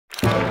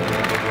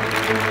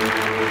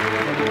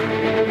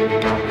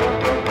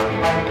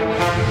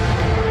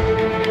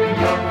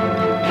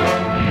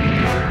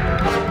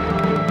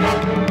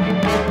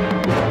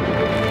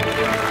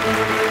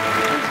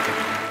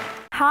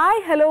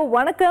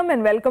வணக்கம்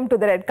and welcome to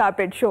the Red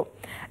Carpet Show.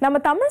 நம்ம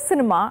Tamil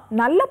cinema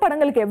நல்ல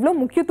படங்களுக்கு எவ்வளவு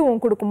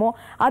முக்கியத்துவம் கொடுக்குமோ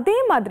அதே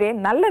மாதிரி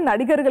நல்ல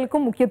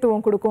நடிகர்களுக்கும்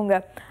முக்கியத்துவம் கொடுக்குங்க.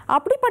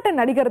 அப்படிப்பட்ட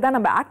நடிகர் தான்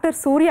நம்ம ஆக்டர்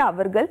சூர்யா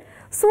அவர்கள்.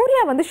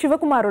 சூர்யா வந்து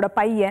சிவகுமாரோட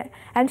பையன்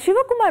and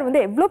சிவகுமார்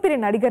வந்து எவ்வளவு பெரிய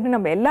நடிகர்னு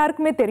நம்ம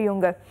எல்லாருக்குமே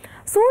தெரியுங்க.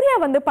 சூர்யா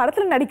வந்து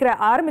படத்துல நடிக்கிற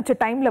ஆரம்பிச்ச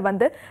டைம்ல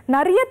வந்து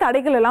நிறைய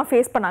தடைகள் எல்லாம்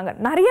ஃபேஸ் பண்ணாங்க.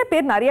 நிறைய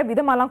பேர் நிறைய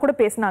விதமாலாம் கூட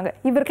பேசினாங்க.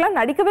 இவருக்கெல்லாம்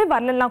நடிக்கவே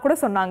வரலலாம் கூட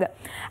சொன்னாங்க.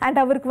 அண்ட்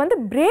அவருக்கு வந்து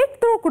பிரேக்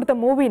த்ரூ கொடுத்த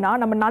மூவினா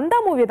நம்ம நந்தா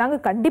மூவியை தாங்க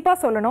கண்டிப்பா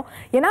சொல்லணும்.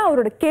 ஏன்னா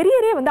அவரோட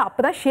கெரியரே வந்து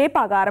அப்பதான் ஷேப்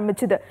ஆக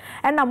ஆரம்பிச்சுது.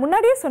 அண்ட் நான்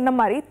முன்னாடியே சொன்ன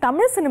மாதிரி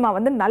தமிழ் சினிமா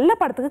வந்து நல்ல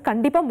படத்துக்கு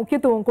கண்டிப்பா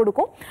முக்கியத்துவம்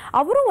கொடுக்கும்.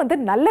 அவரும் வந்து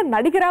நல்ல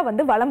நடிகரா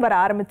வந்து வலம் வர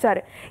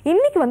ஆரம்பிச்சாரு.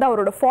 இன்னைக்கு வந்து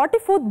அவரோட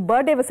 44th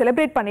பர்த்டேவை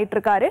செலிப்ரேட் பண்ணிட்டு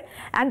இருக்காரு.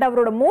 அண்ட்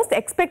அவரோட மோஸ்ட்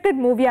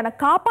எக்ஸ்பெக்டட் மூவியான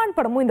காப்பான்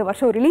படமும் இந்த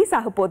வருஷம் ரிலீஸ்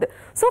ஆக போகுது.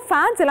 சோ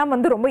ஃபேன்ஸ் எல்லாம்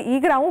வந்து ரொம்ப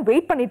ஈகராவும்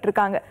வெயிட் பண்ணிட்டு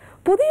இருக்காங்க.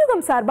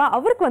 புதியுகம் சார்பா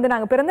அவருக்கு வந்து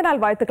நாங்க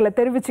பிறந்தநாள் வாழ்த்துக்களை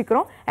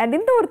தெரிவிச்சுக்கிறோம். அண்ட்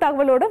இந்த ஒரு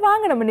தகவலோட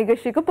வாங்க நம்ம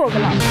நிகழ்ச்சிக்கு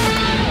போகலாம்.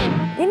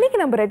 இன்னைக்கு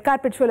நம்ம ரெட்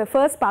கார்பெட் ஷோல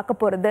ஃபர்ஸ்ட் பார்க்க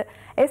போறது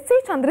எஸ்.ஏ.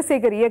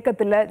 சந்திரசேகர்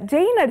இயக்கத்துல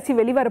ஜெய் நடிச்சு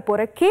வெளிவர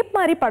போற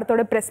கேப்மாரி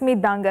படத்தோட பிரஸ்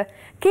மீட் தாங்க.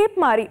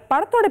 கேப்மாரி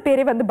படத்தோட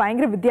பேரே வந்து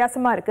பயங்கர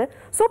வித்தியாசமா இருக்கு.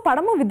 ஸோ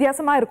படமும்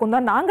வித்தியாசமா இருக்கும்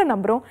தான் நாங்க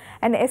நம்புறோம்.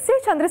 And SA.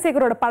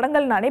 சந்திரசேகரோட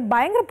படங்கள்னாலே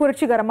பயங்கர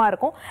புரட்சிகரமா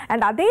இருக்கும்.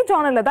 அண்ட் அதே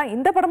ஜானர்ல தான்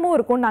இந்த படமும்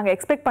இருக்கும்னு நாங்க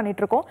எக்ஸ்பெக்ட்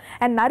பண்ணிட்டு இருக்கோம்.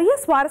 அண்ட் நிறைய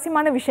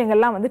சுவாரஸ்யமான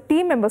விஷயங்கள்லாம் வந்து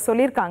டீம் மெம்பர்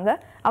சொல்லியிருக்காங்க.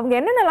 அவங்க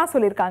என்னென்னலாம்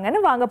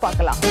சொல்லியிருக்காங்கன்னு வாங்க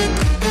பார்க்கலாம்.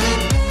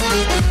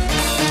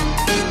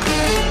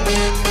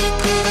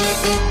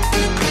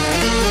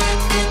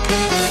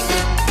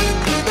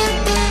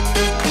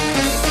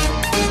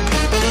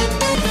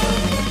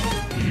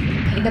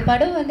 இந்த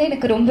படம் வந்து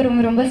எனக்கு ரொம்ப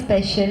ரொம்ப ரொம்ப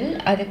ஸ்பெஷல்.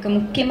 அதுக்கு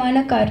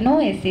முக்கியமான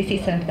காரணம் எஸ்ஏசி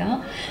சார் தான்.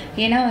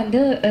 ஏன்னா வந்து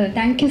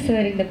தேங்க்யூ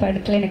சார் இந்த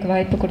படத்தில் எனக்கு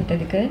வாய்ப்பு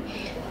கொடுத்ததுக்கு.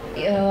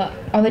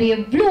 அவர்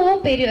எவ்வளோ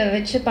பேர்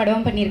வச்சு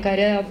படம்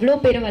பண்ணியிருக்காரு, அவ்வளோ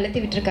பேரை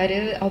வளர்த்து விட்டுருக்காரு,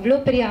 அவ்வளோ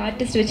பெரிய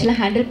ஆர்டிஸ்ட் வச்சுலாம்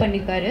ஹேண்டில்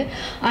பண்ணியிருக்காரு.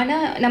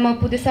 ஆனால் நம்ம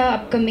புதுசாக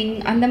அப்கமிங்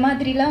அந்த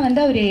மாதிரிலாம்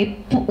வந்து அவர்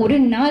ஒரு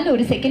நாள்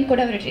ஒரு செகண்ட்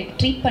கூட அவர்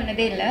ட்ரீட்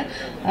பண்ணதே இல்லை.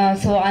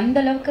 ஸோ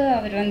அந்தளவுக்கு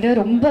அவர் வந்து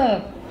ரொம்ப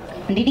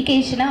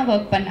டெடிக்கேஷனாக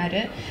ஒர்க்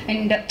பண்ணார்.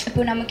 அண்ட்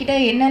இப்போ நம்மக்கிட்ட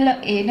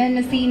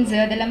என்னென்ன சீன்ஸு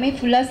அதெல்லாமே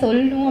ஃபுல்லாக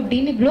சொல்லணும்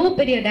அப்படின்னு இவ்வளோ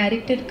பெரிய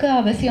டைரக்டருக்கு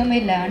அவசியமே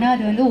இல்லை. ஆனால்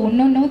அது வந்து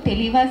ஒன்றும்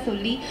தெளிவாக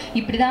சொல்லி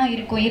இப்படி தான்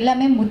இருக்கும்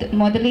எல்லாமே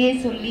முதலையே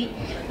சொல்லி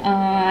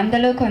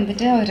அந்தளவுக்கு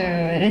வந்துட்டு அவர்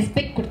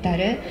ரெஸ்பெக்ட்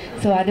கொடுத்தாரு.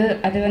 ஸோ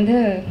அது வந்து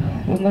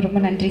ரொம்ப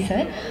ரொம்ப நன்றி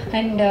சார்.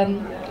 அண்ட்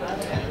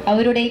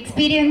அவரோட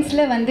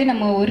எக்ஸ்பீரியன்ஸில் வந்து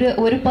நம்ம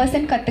ஒரு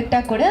பர்சன் கற்றுக்கிட்டா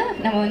கூட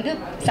நம்ம வந்து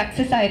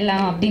சக்ஸஸ்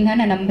ஆகிடலாம் அப்படின்னு தான்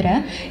நான்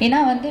நம்புகிறேன். ஏன்னா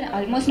வந்து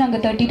ஆல்மோஸ்ட்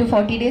நாங்கள் 30 to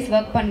 40 days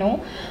ஒர்க் பண்ணோம்.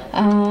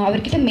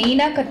 அவர்கிட்ட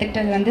மெயினாக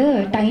கற்றுக்கிட்டது வந்து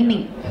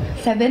டைமிங்.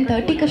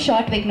 7:30க்கு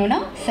ஷார்ட் வைக்கணுன்னா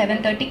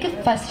 7:30க்கு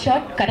ஃபஸ்ட்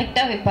ஷார்ட்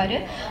கரெக்டாக வைப்பார்.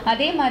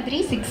 அதே மாதிரி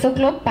 6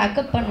 o'clock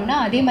பேக்கப் பண்ணணுன்னா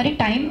அதே மாதிரி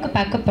டைமுக்கு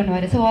பேக்கப்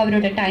பண்ணுவார். ஸோ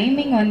அவரோட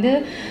டைமிங் வந்து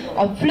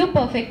அவ்வளோ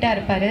பர்ஃபெக்டாக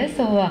இருப்பார்.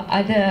 ஸோ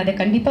அதை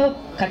கண்டிப்பாக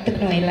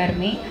கற்றுக்கணும்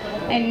எல்லாருமே.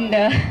 அண்ட்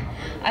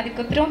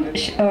அதுக்கப்புறம்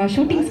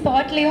ஷூட்டிங்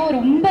ஸ்பாட்லேயும்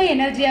ரொம்ப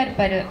எனர்ஜியாக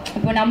இருப்பார்.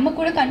 இப்போ நம்ம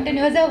கூட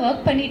கண்டினியூஸாக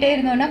ஒர்க் பண்ணிகிட்டே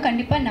இருந்தோம்னா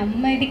கண்டிப்பாக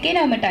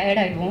நம்ம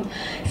டயர்டாகிடுவோம்.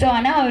 ஸோ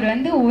ஆனால் அவர்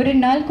வந்து ஒரு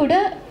நாள் கூட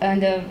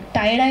அந்த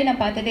டயர்டாகி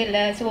நான் பார்த்ததே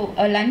இல்லை. ஸோ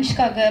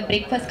லஞ்ச்காக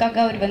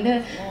பிரேக்ஃபாஸ்ட்காக அவர் வந்து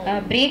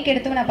பிரேக்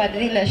எடுத்தும் நான்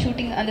பார்த்ததே இல்லை.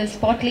 ஷூட்டிங் அந்த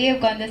ஸ்பாட்லேயே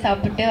உட்காந்து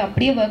சாப்பிட்டு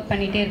அப்படியே ஒர்க்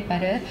பண்ணிகிட்டே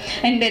இருப்பார்.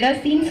 அண்ட்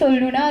ஏதாவது சீன்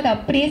சொல்லணுன்னா அதை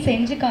அப்படியே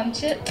செஞ்சு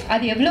காமிச்சு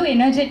அது எவ்வளோ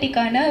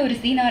எனர்ஜெட்டிக்கான ஒரு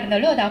சீனாக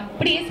இருந்தாலும் அதை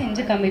அப்படியே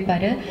செஞ்சு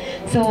காமிப்பார்.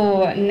 ஸோ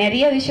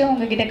நிறைய விஷயம்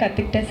உங்ககிட்ட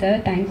கற்றுக்கிட்டேன் சார்.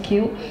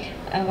 தேங்க்யூ.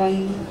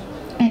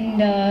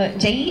 அண்ட்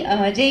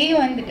ஜெய்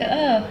வந்துட்டு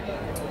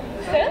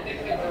சார்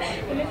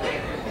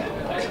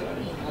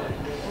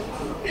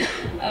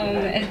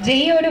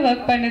ஜெயோட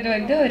ஒர்க் பண்ணது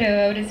வந்து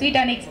ஒரு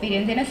ஸ்வீட்டான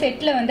எக்ஸ்பீரியன்ஸ். ஏன்னா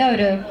செட்டில் வந்து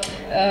அவர்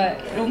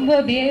ரொம்ப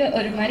அப்படியே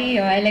ஒரு மாதிரி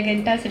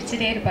எலகெண்ட்டாக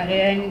சிரிச்சுட்டே இருப்பார்.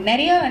 அண்ட்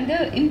நிறையா வந்து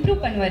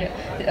இம்ப்ரூவ் பண்ணுவார்.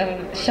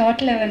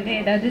 ஷார்ட்டில் வந்து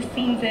ஏதாவது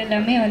சீன்ஸ்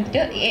எல்லாமே வந்துட்டு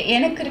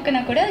எனக்கு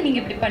இருக்குன்னா கூட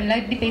நீங்கள் இப்படி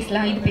பண்ணலாம், இப்படி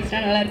பேசலாம், இது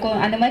பேசினா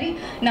நல்லாயிருக்கும், அந்த மாதிரி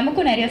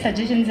நமக்கும் நிறையா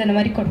சஜஷன்ஸ் அந்த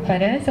மாதிரி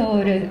கொடுப்பாரு. ஸோ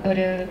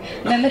ஒரு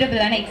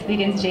மெமரபிளான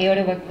எக்ஸ்பீரியன்ஸ்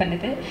ஜெயோட ஒர்க்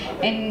பண்ணுது.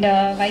 அண்ட்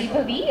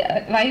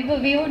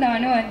வைபவியும்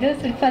நானும் வந்து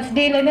first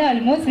டேலேருந்து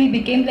almost we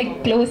became like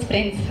close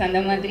friends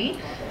அந்த மாதிரி.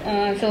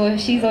 So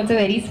she's also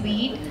very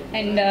sweet.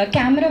 And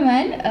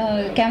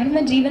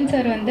cameraman Jeevan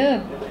sir வந்து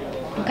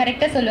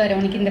கரெக்டாக சொல்லுவார்,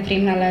 உனக்கு இந்த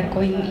ஃப்ரேம்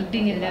நல்லாயிருக்கும்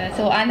இப்படின்னு இல்லை.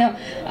 ஸோ ஆனால்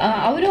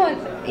அவரும்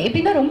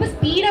எப்படின்னா ரொம்ப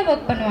ஸ்பீடாக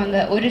ஒர்க் பண்ணுவாங்க.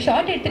 ஒரு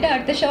ஷார்ட் எடுத்துகிட்டு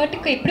அடுத்த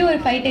ஷார்ட்டுக்கு எப்படி ஒரு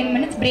 5-10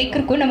 minutes பிரேக்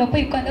இருக்கும், நம்ம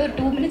போய் உட்காந்து ஒரு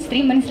 2 minutes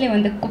 3 minutesலேயே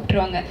வந்து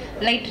கூப்பிட்டுருவாங்க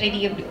லைட் ரெடி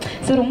அப்படி.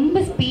 ஸோ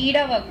ரொம்ப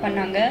ஸ்பீடாக ஒர்க்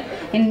பண்ணாங்க.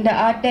 இந்த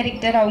ஆர்ட்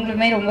டைரக்டர்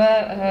அவங்களுமே ரொம்ப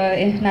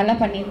நல்லா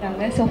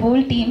பண்ணியிருந்தாங்க. So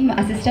whole team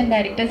assistant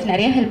directors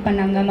நிறைய ஹெல்ப்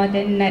பண்ணாங்க.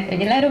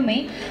 எல்லாருமே.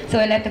 ஸோ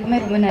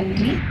எல்லாத்துக்குமே ரொம்ப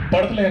நன்றி.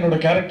 படத்தில் என்னோட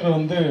கேரக்டர்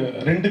வந்து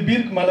 2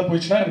 பீருக்கு மேலே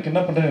போயிடுச்சுன்னா எனக்கு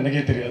என்ன பண்ணுறேன்னு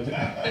எனக்கே தெரியாது.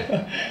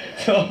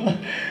 ஸோ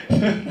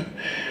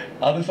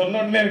அது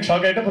சொன்ன உடனே எனக்கு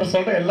ஷாக் ஆகிட்டு அப்புறம்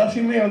சொல்கிறேன் எல்லா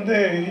சீனுமே வந்து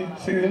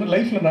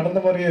லைஃப்பில் நடந்த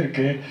மாதிரியே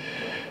இருக்குது.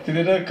 இது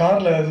என்ன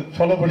காரில்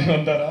ஃபாலோ பண்ணி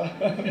வந்தாரா,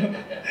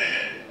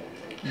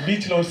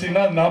 பீச்சில் ஒரு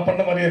சீனா அது நான்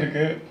பண்ண மாதிரியே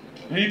இருக்குது,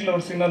 வீட்டில்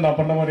ஒரு சீனா நான்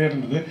பண்ண மாதிரியே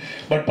இருந்தது.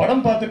 பட்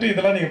படம் பார்த்துட்டு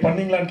இதெல்லாம் நீங்கள்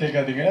பண்ணீங்களான்னு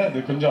கேட்காதீங்க.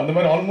 அது கொஞ்சம் அந்த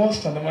மாதிரி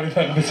ஆல்மோஸ்ட் அந்த மாதிரி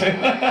தான் இருந்துச்சு.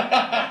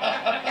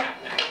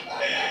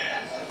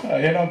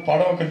 ஏன்னா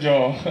படம்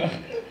கொஞ்சம்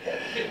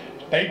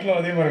டைட்டிலும்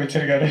அதே மாதிரி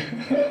வச்சிருக்காரு.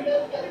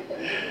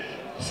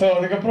 ஸோ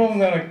அதுக்கப்புறம்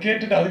நான்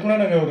கேட்டுட்டு அதுக்கு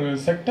முன்னாடி நாங்கள் ஒரு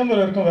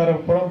செப்டம்பர் வரைக்கும் வேறு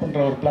படம்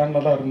பண்ணுற ஒரு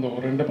பிளானில் தான் இருந்தோம்.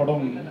 ஒரு 2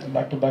 படம்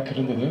பேக் டு பேக்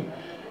இருந்தது.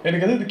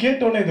 எனக்கு இது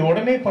கேட்டோன்னே இது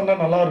உடனே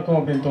பண்ணால் நல்லாயிருக்கும்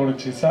அப்படின்னு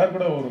தோணுச்சு. சார்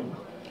கூட ஒரு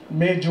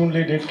மே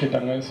ஜூன்லேயே டேட்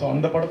கேட்டாங்க. ஸோ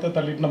அந்த படத்தை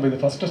தள்ளிட்டு நம்ம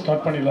இது ஃபஸ்ட்டு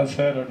ஸ்டார்ட் பண்ணிடலாம்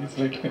சார் அப்படின்னு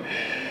சொல்லிட்டு.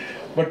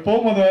 பட்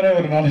போகும்போது வேறு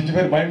ஒரு 4-5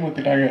 பேர்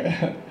பயமுறுத்திட்டாங்க.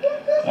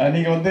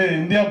 நீங்கள் வந்து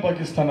இந்தியா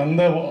பாகிஸ்தான்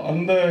அந்த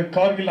அந்த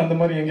கார்கில் அந்த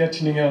மாதிரி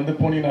எங்கேயாச்சும் நீங்கள் வந்து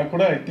போனீங்கன்னா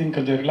கூட ஐ திங்க்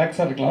கொஞ்சம்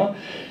ரிலாக்ஸாக இருக்கலாம்.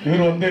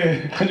 இவர் வந்து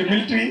கொஞ்சம்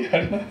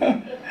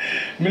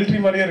மிலிட்ரி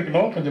மாதிரியே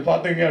இருக்கணும், கொஞ்சம்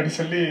பார்த்துங்க அப்படி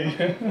சொல்லி.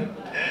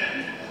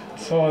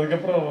 ஸோ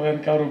அதுக்கப்புறம்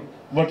எனக்கு அவர்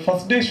பட்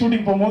ஃபஸ்ட் டே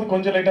ஷூட்டிங் போகும்போது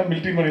கொஞ்சம் லைட்டாக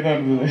மிலிட்ரி மாதிரி தான்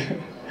இருந்தது.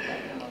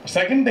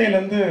 செகண்ட்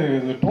டேலேருந்து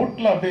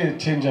டோட்டலாக அப்படியே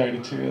சேஞ்ச்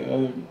ஆகிடுச்சு.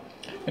 அது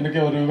எனக்கு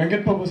ஒரு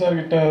வெங்கட் பிரபு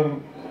சார் கிட்ட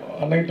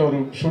அன்னைக்கிட்ட ஒரு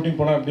ஷூட்டிங்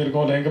போனால் எப்படி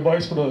இருக்கும், இல்லை எங்கள்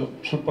பாய்ஸ் கூட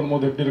ஷூட்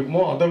பண்ணும்போது எப்படி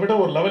இருக்குமோ அதை விட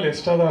ஒரு லெவல்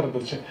எக்ஸ்ட்ரா தான்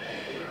இருந்துச்சு.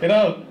 ஏன்னா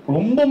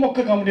ரொம்ப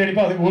மொக்க காமெடி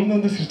அடிப்பா, அதுக்கு ஒன்று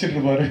வந்து சிரிச்சிட்டு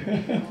இருப்பாரு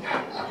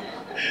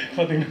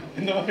பார்த்தீங்கன்னா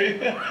இந்த மாதிரி.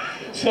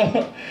 ஸோ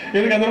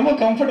எனக்கு அது ரொம்ப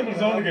கம்ஃபர்டபுள்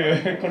ஜோனுக்கு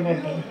கொண்டு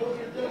வந்துட்டாங்க.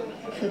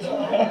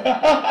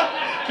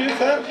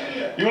 சார்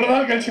இவ்வளோ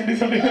நாள் கழிச்சு இப்படி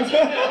சொல்றீங்க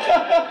சார்,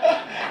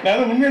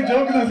 நான் உண்மையாக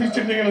ஜோக்கு தான்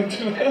சிரிச்சிருந்தீங்கன்னு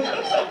வச்சுருந்தேன்.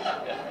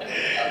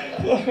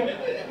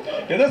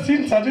 ஏதோ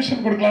சீன்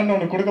சஜஷன் கொடுக்கலான்னு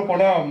ஒன்று கொடுக்க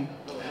போனால்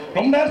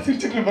ரொம்ப நேரம்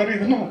சிரிச்சுட்டு இருப்பாரு.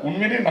 இது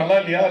உண்மையிலேயே நல்லா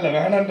இல்லையா இல்லை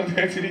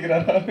வேணான்றதுக்காக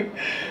சிரிக்கிறாரா,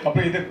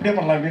 அப்புறம் இது எப்படியே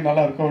பண்ணலாம் இப்படி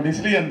நல்லா இருக்கும் அப்படின்னு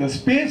சொல்லி அந்த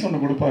ஸ்பேஸ்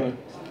ஒன்று கொடுப்பாரு.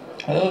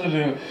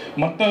 அதாவது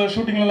மற்ற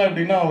ஷூட்டிங்லாம்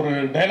எப்படின்னா ஒரு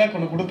டைலாக்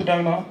ஒன்று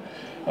கொடுத்துட்டாங்கன்னா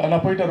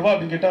நான் போயிட்டு வரவா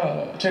அப்படின்னு கேட்டால்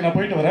சரி நான்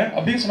போயிட்டு வரேன்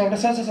அப்படின்னு சொன்னா கூட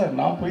சார்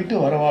நான் போயிட்டு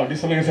வரவா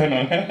அப்படின்னு சொல்லுங்கள் சார்.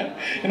 நான்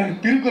எனக்கு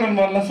திருக்குறள்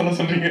மாதிரிலாம்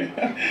சொல்கிறீங்க,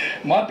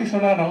 மாற்றி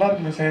சொன்னால் நல்லா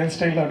இருக்குங்க சார்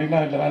ஸ்டைல்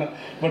அப்படின்னா இல்லை வேணாம்.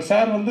 பட்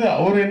சார் வந்து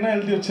அவர் என்ன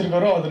எழுதி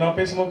வச்சிருக்காரோ அது நான்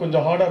பேசும்போது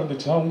கொஞ்சம் ஹார்டாக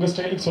இருந்துச்சுன்னா உங்கள்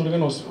ஸ்டைலுக்கு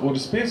சொல்லுங்கன்னு ஒரு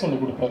ஸ்பேஸ்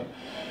ஒன்று கொடுப்பாரு.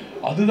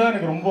 அதுதான்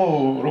எனக்கு ரொம்ப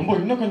ரொம்ப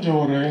இன்னும் கொஞ்சம்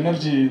ஒரு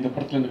எனர்ஜி இந்த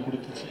படத்தில் எனக்கு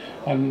கொடுத்துச்சு.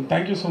 And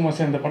thank you so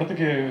much. இந்த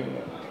படத்துக்கு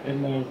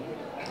என்ன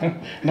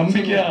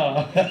நம்பிக்கையா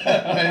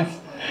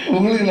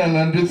உங்களுக்கு நான்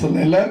நன்றி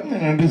சொல்லேன், எல்லாருக்குமே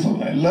நன்றி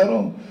சொல்லேன்.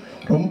 எல்லாரும்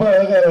ரொம்ப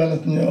அழகாக வேலை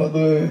செஞ்சோம்.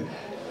 அது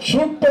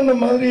ஷூட் பண்ண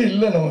மாதிரியே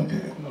இல்லை, நமக்கு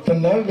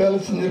இத்தனை நாள் வேலை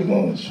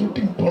செஞ்சுருக்கோம்,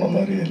 ஷூட்டிங் போன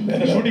மாதிரியே இல்லை.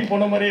 ஷூட்டிங்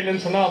போன மாதிரியே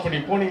இல்லைன்னு சொன்னால் அப்படி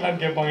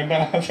போனீங்களான்னு கேட்பாங்க.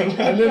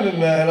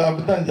 இல்லை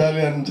அப்படி தான்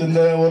ஜாலியாக இருந்துச்சு.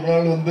 இந்த ஒரு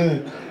நாள் வந்து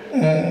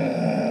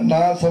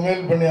நான்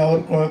சமையல் பண்ணி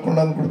அவர்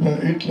கொண்டாந்து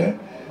கொடுப்பேன் வீட்டில்.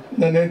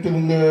 இந்த நேற்று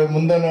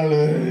முந்தா நாள்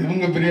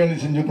இவங்க பிரியாணி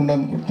செஞ்சு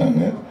கொண்டாந்து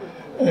கொடுத்தாங்க.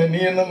 நீ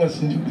என்னம்மா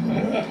செஞ்சு கொடுக்குற?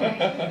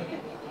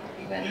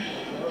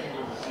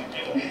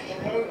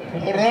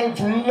 ஒரு நாள்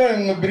ஃபுல்லாக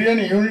இவங்க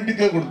பிரியாணி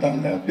யூனிட்டுக்கே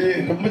கொடுத்தாங்க. அப்படி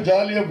ரொம்ப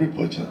ஜாலியாக அப்படி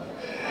போச்சு.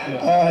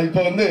 இப்போ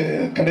வந்து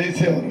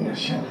கடைசியாக ஒரு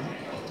விஷயம்,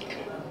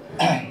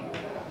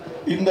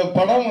 இந்த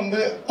படம்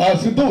வந்து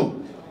சித்து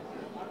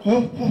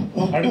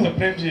அடுத்த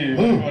பிரேம்ஜி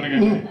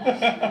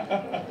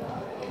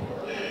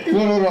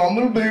இவர் ஒரு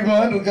அமுல் பை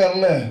மாதிரி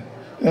இருக்கார்ல,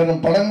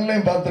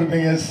 படங்கள்லையும்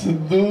பார்த்துருப்பீங்க.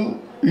 சித்து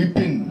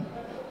விபின்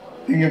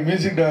இங்கே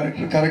மியூசிக்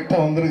டைரக்டர்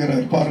கரெக்டாக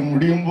வந்திருக்கிறார் பாருங்க.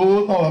 முடியும் போது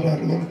தான்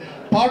வர்றாரு. ஒரு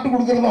பாட்டு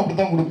கொடுக்குறதும் அப்படி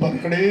தான் கொடுப்பார்,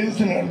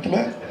 கடைசி நேரத்தில்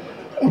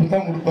அப்படி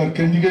தான் கொடுப்பார்.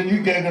 கெஞ்சி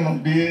கேட்கணும்,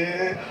 அப்படியே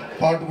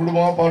பாட்டு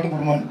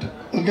கொடுமான்ட்டு.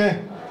 ஓகே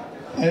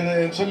இதை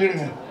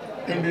சொல்லிடுங்க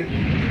எப்படி.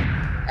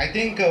 ஐ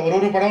திங்க்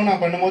ஒரு படம்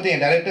நான் பண்ணும்போது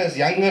என் டைரக்டர்ஸ்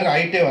யங்கர்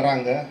ஆகிட்டே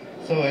வராங்க.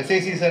 ஸோ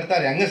எஸ்ஐசி சார்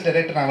தான் யங்கஸ்ட்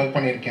டைரக்டர் நான் ஒர்க்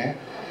பண்ணியிருக்கேன்.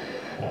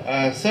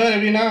 சார்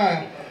எப்படின்னா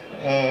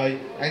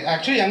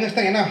ஆக்சுவலி யங்கஸ்ட்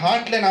தான். ஏன்னா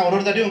ஹார்ட்டில் நான்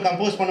ஒரு தடவையும்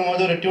கம்போஸ்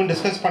பண்ணும்போது, ஒரு டியூன்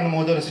டிஸ்கஸ்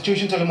பண்ணும்போது, ஒரு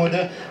சுச்சுவேஷன் சொல்லும்போது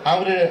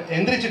அவர்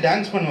எந்திரிச்சு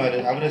டான்ஸ் பண்ணுவார்,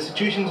 அவர்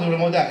சுச்சுவேஷன்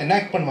சொல்லும்போது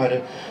எனாக்ட் பண்ணுவார்.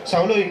 ஸோ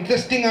அவ்வளோ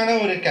இன்ட்ரெஸ்டிங்கான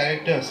ஒரு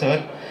character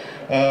sir.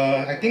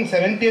 I think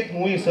 70th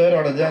movie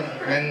சாரோடது.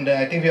 And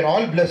I think we are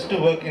all blessed to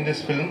work in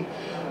this film.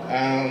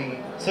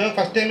 Sir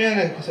first டைமே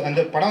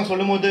அந்த படம்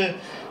சொல்லும்போது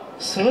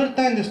சார்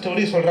தான் இந்த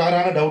ஸ்டோரி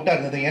சொல்கிறாரான டவுட்டாக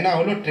இருந்தது. ஏன்னா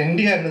அவ்வளோ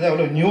ட்ரெண்டியாக இருந்தது,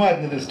 அவ்வளோ நியூவாக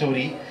இருந்தது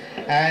story.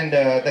 And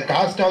the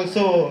cost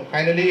also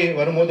finally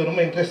வரும்போது ரொம்ப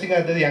இன்ட்ரெஸ்டிங்காக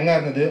இருந்தது, யங்காக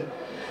இருந்தது.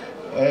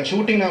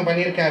 ஷூட்டிங் நான்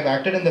பண்ணியிருக்கேன், ஐ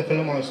acted in the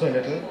film also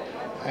little.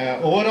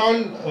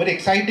 Overall ஒரு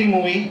exciting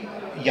movie,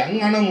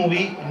 யங்கான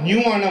movie,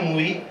 நியூவான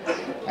movie.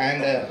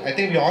 And I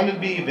think we all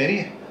will be very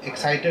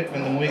excited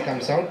when the movie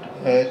comes out.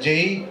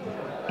 Jai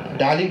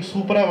darling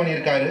சூப்பராக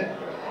பண்ணியிருக்காரு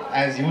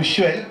as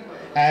usual.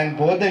 And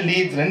both the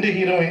leads, 2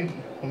 heroine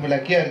ரொம்ப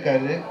லக்கியாக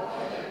இருக்காரு.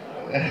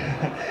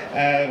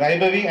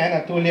 Vaibhavi and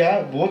Athulya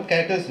both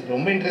characters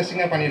ரொம்ப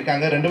இன்ட்ரெஸ்டிங்காக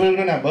பண்ணியிருக்காங்க. 2 பேரும்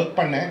கூட நான் ஒர்க்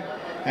பண்ணேன்.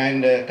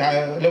 அண்ட்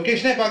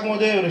லொக்கேஷனே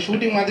பார்க்கும்போது ஒரு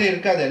ஷூட்டிங் மாதிரி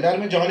இருக்காது,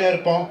 எல்லாருமே ஜாலியாக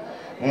இருப்போம்.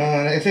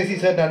 எஸ்ஐசி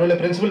சார் நடுவில்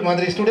பிரின்சிபல்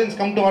மாதிரி ஸ்டூடெண்ட்ஸ்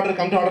கம் டு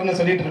ஆர்டர்னு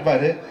சொல்லிட்டு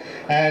இருப்பாரு.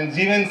 அண்ட்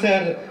ஜீவன்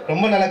சார்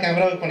ரொம்ப நல்லா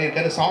கேமரா ஒர்க்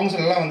பண்ணியிருக்காரு, சாங்ஸ்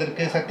நல்லா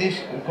வந்திருக்கு.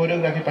 சதீஷ்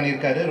கோரியோகிராஃபி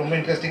பண்ணியிருக்காரு, ரொம்ப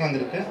இன்ட்ரெஸ்டிங்காக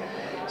வந்திருக்கு.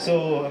 So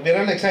we're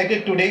all excited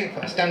today.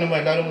 First time நம்ம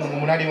எல்லாரும்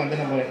முன்னாடி வந்து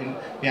நம்ம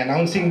we are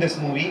announcing this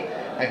movie.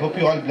 I hope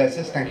you all bless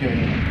us. Thank you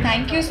very much.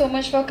 Thank you so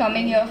much for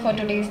coming here for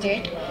today's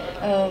date.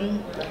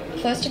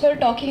 First of all,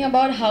 talking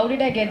about how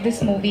did I get this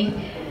movie,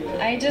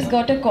 I just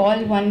got a call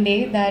one day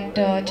that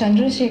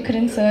Chandrasekar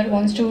sir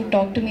wants to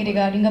talk to me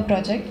regarding a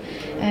project.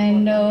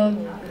 And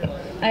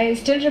I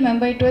still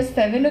remember it was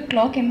 7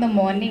 o'clock in the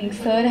morning.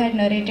 Sir had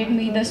narrated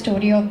me the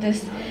story of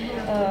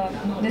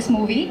this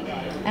movie.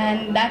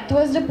 And that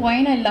was the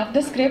point. I love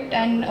the script,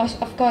 and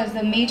of course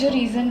the major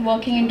reason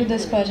working into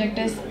this project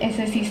is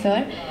SSC sir.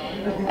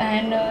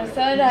 And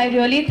sir, I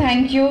really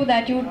thank you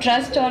that you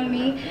trust on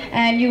me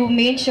and you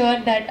made sure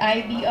that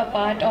I be a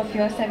part of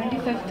your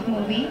 75th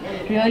movie.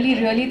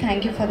 Really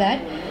thank you for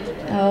that.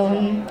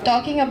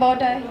 Talking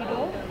about our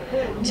hero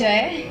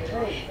Jay,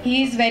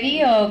 he is very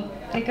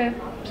like a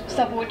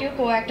supportive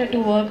co-actor to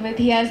work with.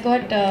 He has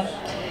got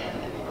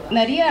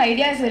நிறைய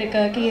ideas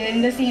இருக்கு.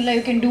 இந்த சீனில்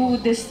you can do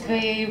this way,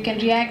 you can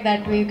react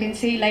that way, you can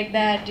say like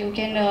that, you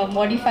can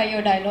modify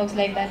your dialogues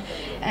like that.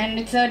 And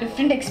it's a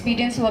different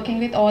experience working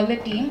with all the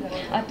team.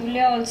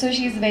 Athulya also,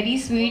 she is very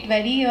sweet,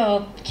 very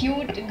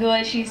cute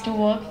girl she is to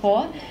work for.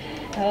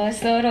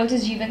 Sir also,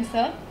 Jeevan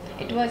sir,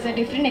 it was a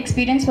different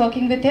experience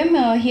working with him.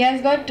 He has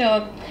got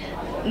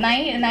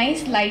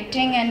nice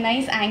lighting and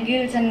nice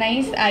angles and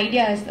nice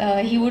ideas.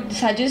 He would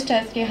suggest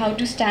us how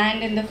to stand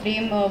in the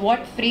frame,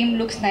 what frame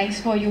looks nice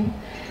for you.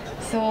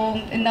 So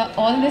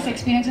all this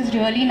experience is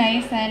really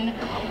nice, and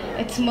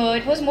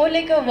it was more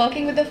like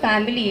working with a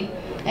family.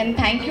 And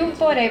thank you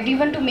for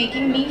everyone to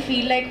making me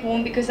feel like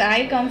home, because I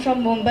come from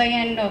Mumbai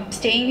and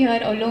staying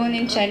here alone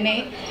in Chennai.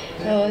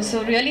 So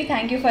really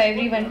thank you for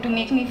everyone to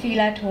make me feel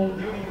at home.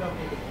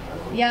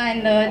 Yeah,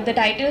 and the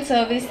title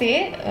sir will say,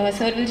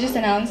 sir will just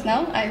announce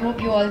now. I hope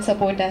you all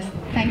support us.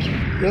 Thank you.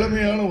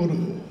 இளமையான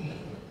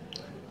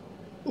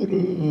ஒரு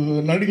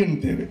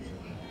நடிகன் தேவை.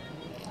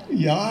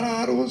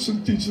 யாரோ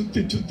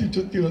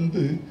சுற்றி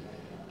வந்து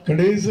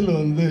கடைசியில்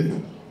வந்து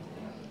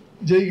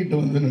ஜெய்கிட்ட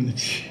வந்து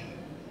நினச்சி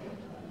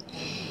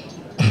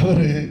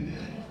அவர்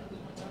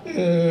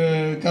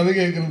கதை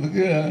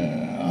கேட்குறதுக்கு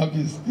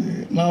ஆஃபீஸ்க்கு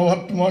நான்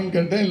வரட்டுமான்னு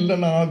கேட்டேன். இல்லை,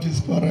 நான்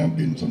ஆஃபீஸ்க்கு வரேன்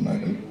அப்படின்னு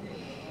சொன்னார்.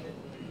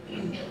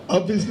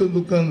 ஆஃபீஸ்க்கு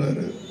வந்து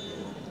உட்கார்ந்தார்.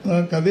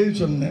 நான் கதையை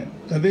சொன்னேன்.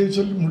 கதையை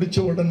சொல்லி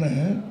முடித்த உடனே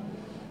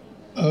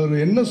அவர்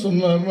என்ன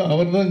சொன்னார்னு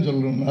அவர் தான்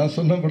சொல்லணும். நான்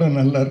சொன்னால் கூட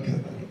நல்லா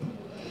இருக்காது.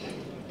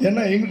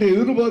 ஏன்னா எங்கிட்ட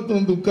எதிர்பார்த்து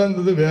வந்து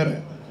உட்கார்ந்தது வேற,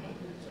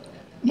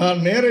 நான்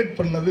நேரேட்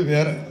பண்ணது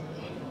வேற.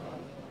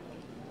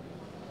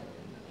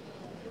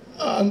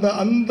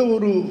 அந்த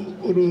ஒரு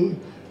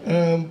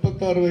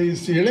 36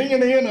 வயசு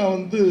இளைஞனையே நான்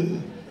வந்து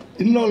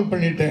இன்வால்வ்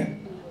பண்ணிட்டேன்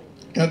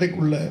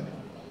கதைக்குள்ள.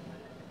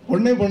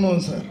 உடனே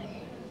பண்ணுவோம் சார்.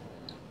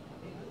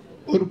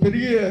 ஒரு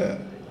பெரிய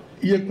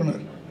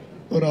இயக்குனர்,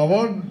 ஒரு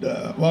அவார்ட்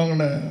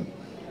வாங்கின,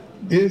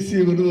 தேசிய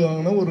விருது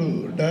வாங்கின ஒரு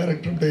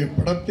டைரக்டருடைய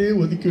படத்தையே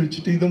ஒதுக்கி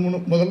வச்சுட்டு இதை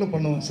முதல்ல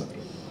பண்ணுவோம் சார்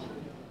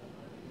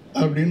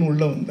அப்படின்னு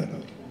உள்ள வந்தார்.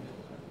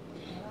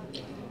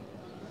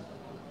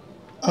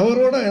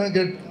 அவரோட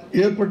எனக்கு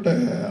ஏற்பட்ட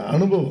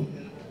அனுபவம்,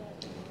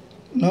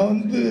 நான்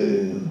வந்து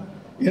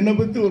என்னை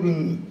பற்றி ஒரு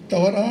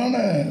தவறான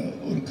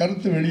ஒரு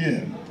கருத்து வெளியே,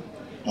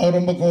 அவர்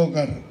ரொம்ப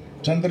கோவக்காரர்,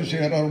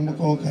 சந்திரசேகர் அவர் ரொம்ப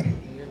கோவக்காரர்,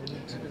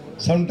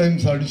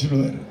 சம்டைம்ஸ்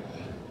அடிச்சிடுவார்.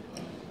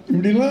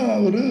 இப்படிலாம்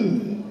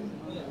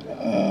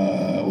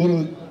ஒரு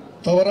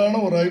தவறான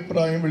ஒரு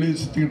அபிப்பிராயம் வெளியே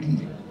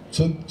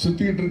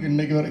சுற்றிக்கிட்டு இருக்கு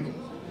இன்னைக்கு வரைக்கும்.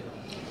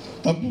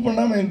 தப்பு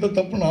பண்ணாமல் எந்த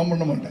தப்பு நான்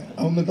பண்ண மாட்டேன்.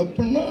 அவங்க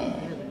தப்புன்னா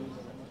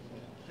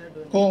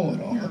கோவம்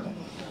வரும், அவ்வளோதான்.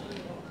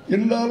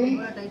 இருந்தாலும்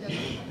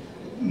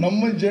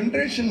நம்ம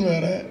ஜென்ரேஷன்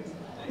வேறு,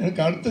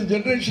 எனக்கு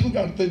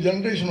அடுத்த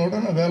ஜென்ரேஷனோட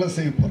நான் வேலை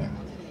செய்ய போகிறேன்.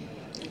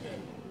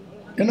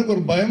 எனக்கு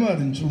ஒரு பயமாக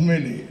இருந்துச்சு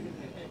உண்மையிலேயே.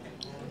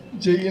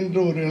 ஜெய்ன்ற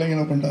ஒரு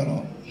இளைஞனை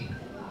கொண்டாடுறோம்,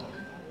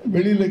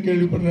 வெளியில்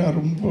கேள்விப்படுறேன்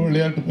ரொம்ப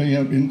விளையாட்டு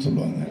பையன் அப்படின்னு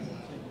சொல்லுவாங்க.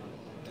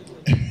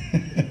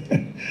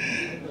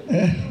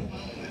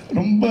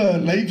 ரொம்ப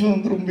லைஃப்பை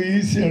வந்து ரொம்ப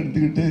ஈஸியாக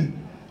எடுத்துக்கிட்டு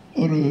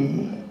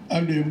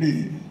அப்படி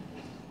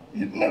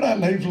என்னடா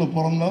லைஃப்பில்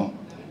பிறந்தோம்,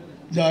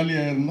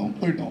 ஜாலியாக இருந்தோம்,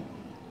 போயிட்டோம்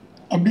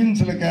அப்படின்னு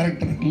சில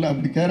கேரக்டர் இல்லை.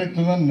 அப்படி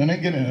கேரக்டர் தான்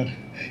நினைக்கிறேன்,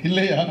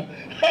 இல்லையா?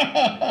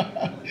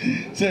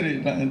 சரி,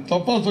 நான்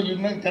தப்பாக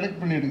சொல்லியிருந்தா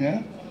கரெக்ட் பண்ணிவிடுங்க.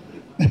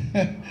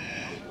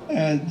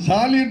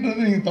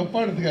 ஜாலின்றது நீங்கள்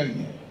தப்பாக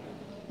எடுத்துக்காதீங்க.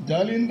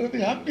 ஜாலின்றது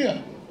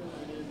ஹாப்பியாக,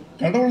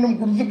 கடவுள் நம்ம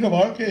கொடுத்துருக்க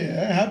வாழ்க்கையை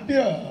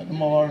ஹாப்பியாக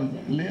நம்ம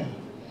வாழணும், இல்லையா?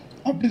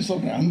 அப்படி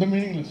சொல்கிறேன், அந்த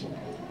மீனிங்கில்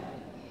சொல்கிறேன்.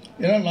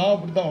 ஏன்னா நான்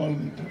அப்படி தான்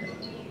வாழ்ந்துட்டு இருக்கேன்.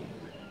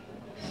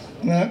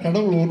 நான்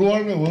கடவுள்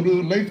ஒரு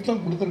லைஃப்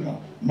தான்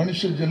கொடுத்துருக்கான்.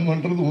 மனுஷ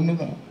ஜென்மன்றது ஒன்று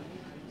தான்.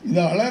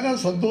 இதை அழகாக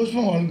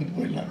சந்தோஷமாக வாழ்ந்துட்டு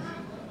போயிடலாங்க.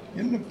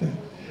 என்னத்தை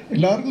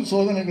எல்லாருக்கும்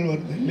சோதனைகள்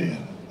வருது, இல்லையா?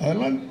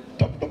 அதெல்லாம்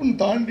டப்புன்னு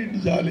தாண்டிட்டு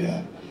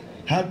ஜாலியாக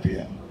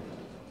ஹாப்பியாக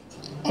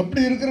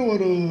அப்படி இருக்கிற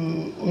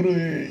ஒரு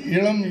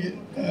இளம்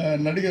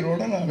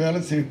நடிகரோடு நான் வேலை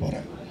செய்ய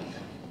போகிறேன்.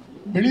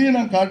 வெளியே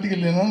நான்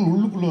காட்டிக்கலைனாலும்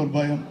உள்ளுக்குள்ளே ஒரு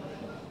பயம்,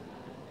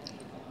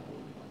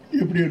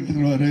 எப்படி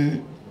எடுத்துக்கிடுவார்,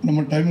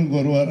 நம்ம டைமுக்கு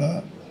வருவாரா?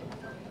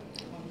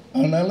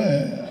 அதனால்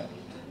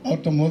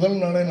அவர்கிட்ட முதல்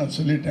நாளே நான்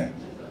சொல்லிட்டேன்,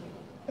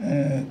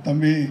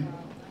 தம்பி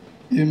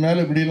என்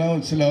மேலே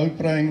இப்படிலாம் சில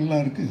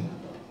அபிப்பிராயங்கள்லாம் இருக்குது,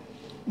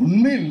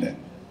 ஒன்றும் இல்லை,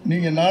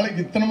 நீங்கள்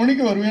நாளைக்கு இத்தனை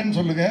மணிக்கு வருவேன்னு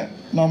சொல்லுங்கள்,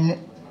 நான்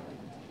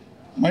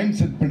மைண்ட்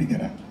செட்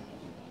பண்ணிக்கிறேன்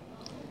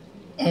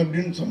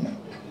அப்படின்னு சொன்னேன்.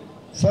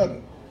 சார்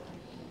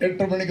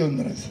 8:30 மணிக்கு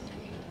வந்துடுறேன் சார்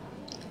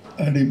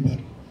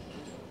அப்படிம்பார்.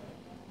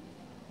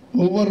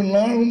 ஒவ்வொரு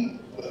நாளும்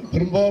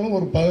பெரும்பாலும்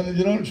ஒரு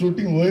 15 நாள்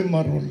ஷூட்டிங்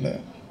ஓய்மாறும்.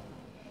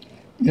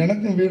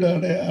 எனக்கும் வீடு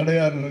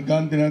அடையாறு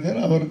காந்தி நகர்,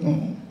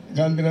 அவருக்கும்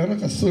காந்தி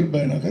நகர்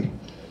கஸ்தூரிபாய் நகர்,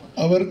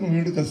 அவருக்கும்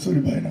வீடு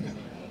கஸ்தூரிபாய் நகர்.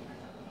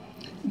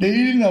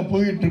 டெய்லி நான்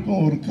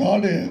போயிட்டுருப்பேன், ஒரு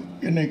கார்டு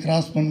என்னை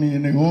கிராஸ் பண்ணி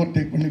என்னை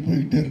ஓவர்டேக் பண்ணி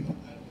போய்கிட்டே இருக்கும்.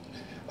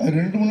 அது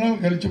 2 3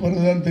 நாள் கழித்து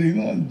பிறகு தான்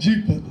தெரியும் அது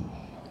ஜீப். அது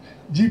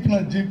ஜீப்னா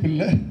ஜீப்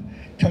இல்லை,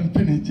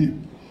 கம்பெனி ஜீப்.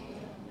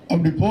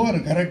 அப்படி போவார்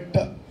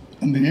கரெக்டாக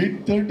அந்த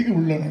 8:30க்கு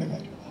உள்ளே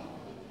நடக்கார்.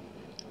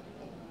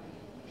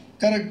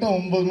 கரெக்டாக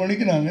 9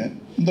 மணிக்கு நாங்கள்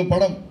இந்த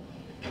படம்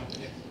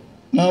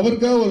நான்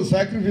அவருக்காக ஒரு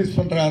சாக்ரிஃபைஸ்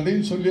பண்ணுறேன்,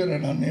 அதையும்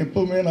சொல்லிடுறேன். நான்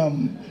எப்போவுமே நான்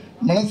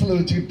மனசில்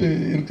வச்சுக்கிட்டு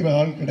இருக்கிற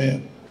ஆள்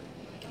கிடையாது.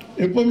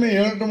 எப்போவுமே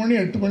 7:30 மணி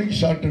 8 மணிக்கு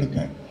ஷார்ட்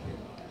எடுப்பேன்.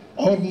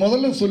 அவர்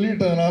முதல்ல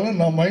சொல்லிட்டதுனால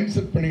நான் மைண்ட்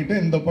செட்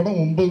பண்ணிக்கிட்டேன், இந்த படம்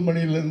 9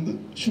 மணிலேருந்து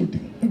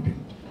ஷூட்டிங்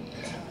அப்படின்னு.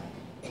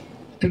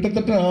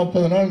 கிட்டத்தட்ட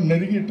 40 நாள்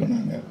நெருங்கிட்டோம்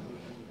நாங்கள்.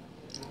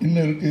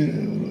 இன்னும் இருக்குது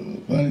ஒரு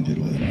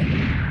 15-20 நாள்.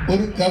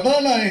 ஒரு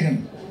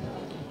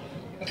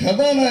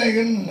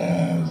கதாநாயகன்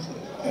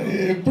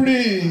எப்படி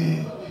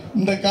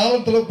இந்த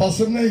காலத்தில்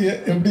பசங்க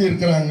எப்படி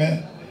இருக்கிறாங்க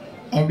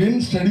அப்படின்னு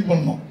ஸ்டடி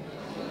பண்ணோம்.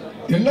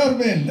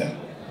 எல்லாருமே இல்லை,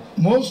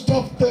 மோஸ்ட்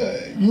ஆஃப் த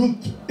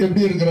யூத்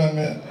எப்படி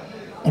இருக்கிறாங்க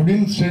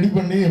அப்படின்னு ஸ்டடி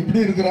பண்ணி எப்படி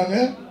இருக்கிறாங்க,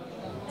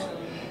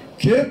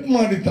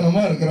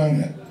 கேப்மாரித்தனமாக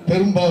இருக்கிறாங்க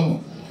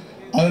பெரும்பாலும்.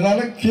 அதனால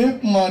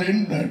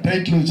கேப்மாரின்னு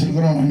டைட்டில்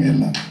வச்சிருக்கிறோம் நாங்கள்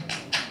எல்லாம்.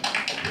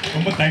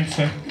 ரொம்ப தேங்க்ஸ்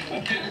சார்.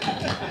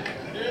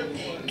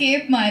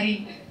 கேப்மாரி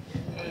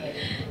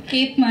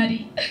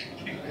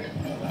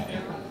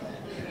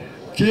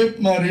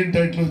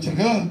டைட்டில்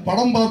வச்சிருக்கோம்.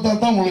 படம் பார்த்தா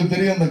தான் உங்களுக்கு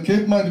தெரியும் அந்த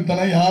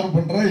கேப்மாரித்தனம் யார்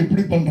பண்ணுறா,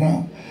 எப்படி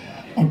பண்ணுறான்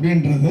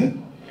அப்படின்றது.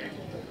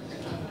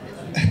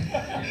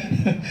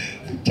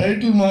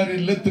 டைட்டில் மாதிரி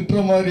இல்லை, திட்டுற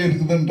மாதிரி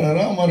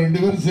இருக்குதுன்றாரு. ஆமாம், 2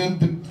 பேரும்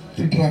சேர்ந்து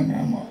திட்டுறாங்க.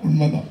 ஆமாம்,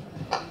 உண்மைதான்.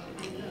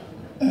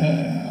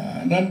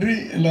 நன்றி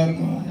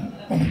எல்லாருக்கும்.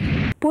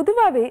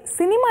 பொதுவாகவே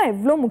சினிமா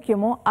எவ்வளோ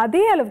முக்கியமோ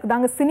அதே அளவுக்கு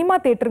தாங்க சினிமா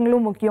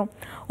தேட்டருங்களும் முக்கியம்.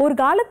 ஒரு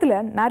காலத்தில்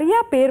நிறையா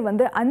பேர்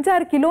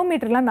 5-6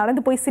 கிலோமீட்டர்லாம்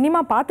நடந்து போய் சினிமா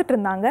பார்த்துட்டு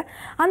இருந்தாங்க.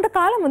 அந்த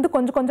காலம்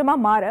கொஞ்சம் கொஞ்சமாக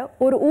மாற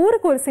ஒரு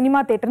ஊருக்கு ஒரு சினிமா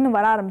தேட்டர்னு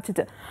வர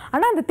ஆரம்பிச்சிச்சு.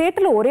 ஆனால் அந்த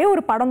தேட்டரில் ஒரே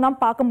ஒரு படம் தான்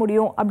பார்க்க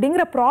முடியும்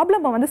அப்படிங்கிற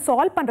ப்ராப்ளமை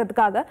சால்வ்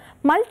பண்ணுறதுக்காக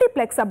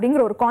மல்டிப்ளெக்ஸ்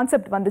அப்படிங்கிற ஒரு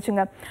கான்செப்ட்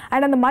வந்துச்சுங்க.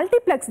 அண்ட் அந்த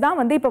மல்டிப்ளெக்ஸ்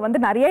தான் இப்போ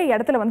நிறைய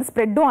இடத்துல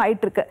ஸ்ப்ரெட்டும்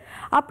ஆகிட்டு இருக்கு.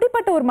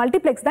 அப்படிப்பட்ட ஒரு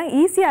மல்டிப்ளெக்ஸ் தான்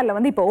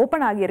ஈசிஆரில் இப்போ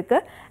ஓப்பன் ஆகியிருக்கு.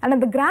 அண்ட்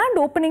அந்த grand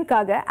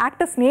ஓப்பனிங்காக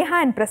actor Sneha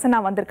and Prasanna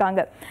வந்திருக்காங்க.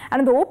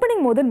 அந்த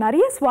ஓப்பனிங் போது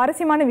நிறைய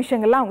சுவாரஸ்யமான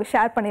விஷயங்கள்லாம் அவங்க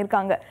ஷேர்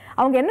பண்ணியிருக்காங்க.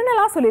 அவங்க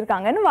என்னென்னலாம்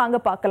சொல்லியிருக்காங்கன்னு வாங்க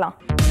பார்க்கலாம்.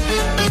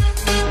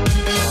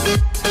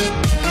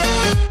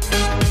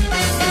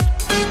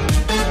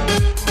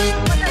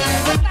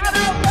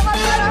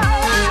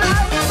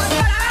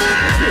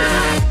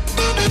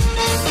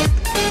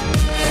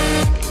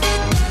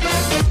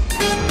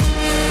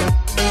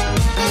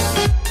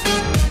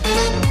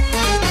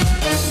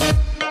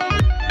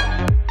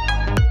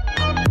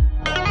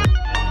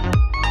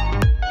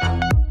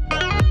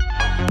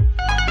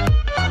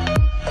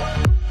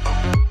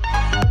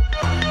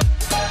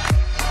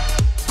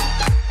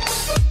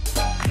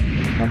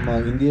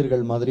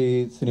 இந்தியர்கள் மாதிரி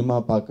சினிமா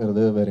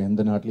பார்க்குறது வேறு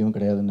எந்த நாட்டிலையும்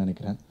கிடையாதுன்னு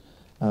நினைக்கிறேன்.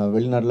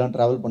 வெளிநாடுலாம்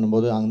ட்ராவல்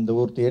பண்ணும்போது அந்த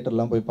ஊர்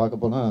தியேட்டர்லாம் போய்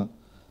பார்க்க போனால்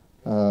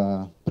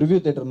ப்ரிவ்யூ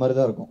தியேட்டர் மாதிரி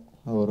தான் இருக்கும்.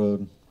 ஒரு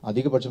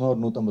அதிகபட்சமாக ஒரு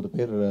 150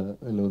 பேர்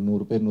இல்லை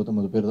 100 பேர்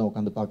 150 பேர் தான்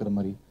உட்காந்து பார்க்குற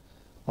மாதிரி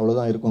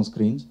அவ்வளோதான் இருக்கும்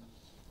ஸ்க்ரீன்ஸ்.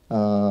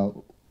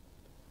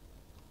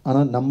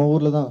 ஆனால் நம்ம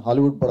ஊரில் தான்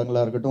ஹாலிவுட்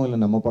படங்களாக இருக்கட்டும் இல்லை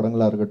நம்ம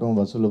படங்களாக இருக்கட்டும்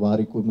வசூல்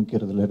வாரி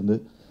குமிக்கிறதுலேருந்து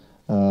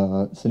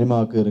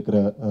சினிமாவுக்கு இருக்கிற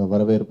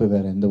வரவேற்பு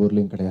வேறு எந்த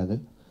ஊர்லேயும் கிடையாது.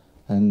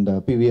 அண்ட்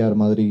பிவிஆர்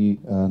மாதிரி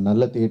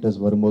நல்ல தியேட்டர்ஸ்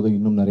வரும்போது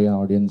இன்னும் நிறைய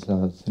ஆடியன்ஸ்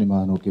சினிமா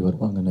நோக்கி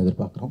வருவாங்கன்னு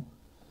எதிர்பார்க்குறோம்.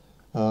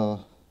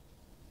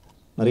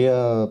 நிறையா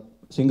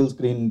சிங்கிள்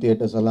ஸ்க்ரீன்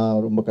தியேட்டர்ஸ் எல்லாம்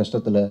ரொம்ப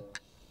கஷ்டத்தில்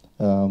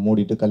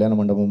மூடிட்டு கல்யாண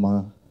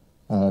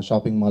மண்டபமாக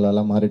ஷாப்பிங்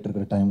மாலெல்லாம் மாறிட்டு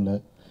இருக்கிற டைமில்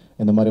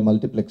இந்த மாதிரி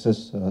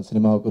மல்டிப்ளெக்ஸஸ்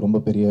சினிமாவுக்கு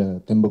ரொம்ப பெரிய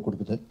தெம்பு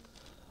கொடுக்குது.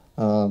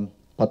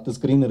 10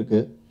 ஸ்க்ரீன்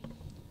இருக்குது.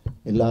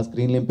 எல்லா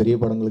ஸ்க்ரீன்லேயும் பெரிய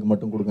படங்களுக்கு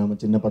மட்டும் கொடுக்காம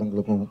சின்ன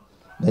படங்களுக்கும்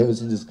தயவு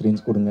செஞ்சு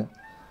ஸ்க்ரீன்ஸ் கொடுங்க.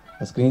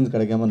 ஸ்க்ரீன்ஸ்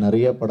கிடைக்காம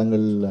நிறைய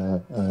படங்கள்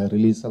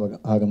ரிலீஸ்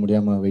ஆக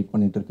முடியாமல் வெயிட்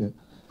பண்ணிகிட்ருக்கு.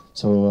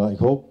 ஸோ ஐ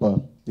ஹோப்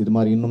இது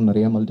மாதிரி இன்னும்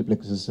நிறையா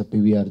மல்டிப்ளெக்ஸஸ்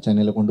பிவிஆர்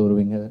சென்னையில் கொண்டு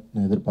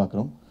வருவீங்கன்னு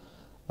எதிர்பார்க்குறோம்.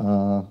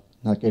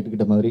 நான்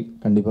கேட்டுக்கிட்ட மாதிரி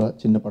கண்டிப்பாக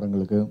சின்ன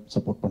படங்களுக்கு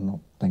சப்போர்ட் பண்ணோம்.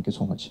 Thank you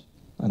so much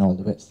and all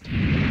the best.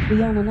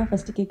 பிரியாணா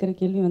first கேட்குற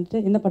கேள்வி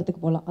எந்த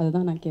படத்துக்கு போகலாம்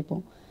அதுதான் நான்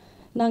கேட்போம்.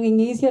 நாங்கள்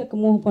இங்கே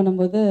ஈஸியாக மூவ்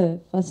பண்ணும்போது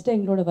ஃபஸ்ட்டு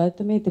எங்களோட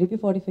வருத்தமே திருப்பி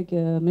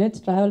 45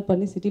 மினிட்ஸ் ட்ராவல்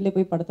பண்ணி சிட்டியில்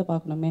போய் படத்தை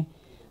பார்க்கணுமே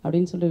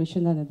அப்படின்னு சொல்கிற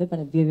விஷயம் தான் இருந்தது.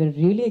 But we are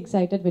really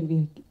excited when we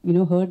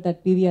hurt that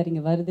PVR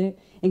இங்கே வருது,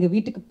 எங்கள்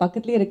வீட்டுக்கு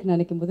பக்கத்துலேயே இருக்குன்னு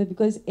நினைக்கும் போது.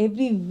 பிகாஸ்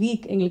எவ்ரி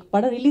வீக் எங்களுக்கு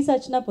படம் ரிலீஸ்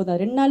ஆச்சுன்னா போதும்,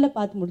 2 நாளில்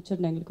பார்த்து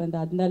முடிச்சிடணும். எங்களுக்கு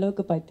அந்த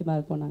அளவுக்கு பைத்தியமாக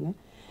இருப்போம் நாங்கள்.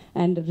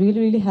 And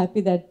really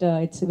happy that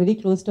it's very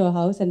close to our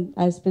house. And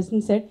as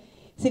president set,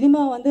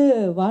 cinema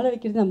வாழ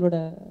வைக்கிறது நம்மளோட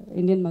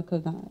இந்தியன்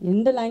மக்கள் தான்.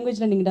 எந்த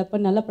லாங்குவேஜில் நீங்கள் டப்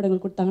பண்ணி நல்ல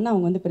படங்கள் கொடுத்தாங்கன்னா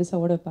அவங்க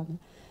பெருசாக ஓட வைப்பாங்க.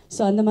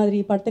 ஸோ அந்த மாதிரி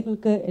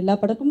படத்துங்களுக்கு எல்லா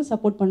படத்துக்கும்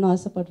சப்போர்ட் பண்ண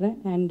ஆசைப்பட்றேன்.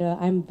 And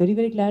I am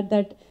very glad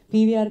that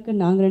பிவிஆருக்கு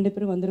நாங்கள் 2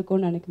 பேரும்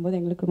வந்திருக்கோம்னு நினைக்கும் போது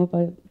எங்களுக்கு ரொம்ப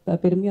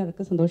பெருமையாக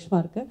இருக்குது,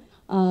 சந்தோஷமாக இருக்குது.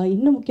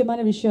 இன்னும்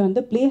முக்கியமான விஷயம்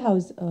ப்ளே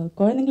ஹவுஸ்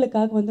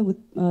குழந்தைங்களுக்காக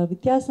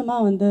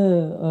வித்தியாசமாக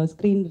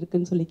ஸ்க்ரீன்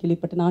இருக்குதுன்னு சொல்லி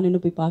கேள்விப்பட்டேன். நான்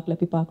இன்னும் போய்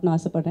பார்க்கணும்னு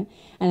ஆசைப்பட்றேன்.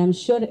 அண்ட் ஐம்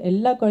ஷூர்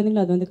எல்லா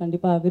குழந்தைங்களும் அது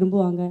கண்டிப்பாக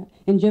விரும்புவாங்க,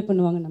 என்ஜாய்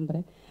பண்ணுவாங்க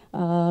நம்புகிறேன்.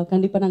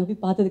 கண்டிப்பாக நாங்கள்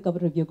போய்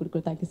பார்த்ததுக்கப்புறம் ரிவ்யூ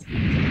கொடுக்குறோம். Thank you so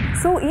much.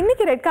 ஸோ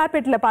இன்னைக்கு ரெட்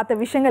கார்பெட்டில் பார்த்த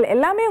விஷயங்கள்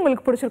எல்லாமே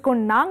உங்களுக்கு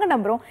பிடிச்சிருக்கும் நாங்கள்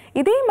நம்புகிறோம்.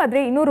 இதே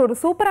மாதிரி இன்னொரு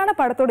சூப்பரான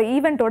படத்தோட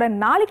ஈவெண்ட்டோட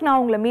நாளைக்கு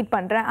நான் உங்களை மீட்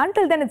பண்ணுறேன்.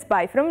 Until then, it's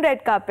bye from Red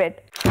Carpet.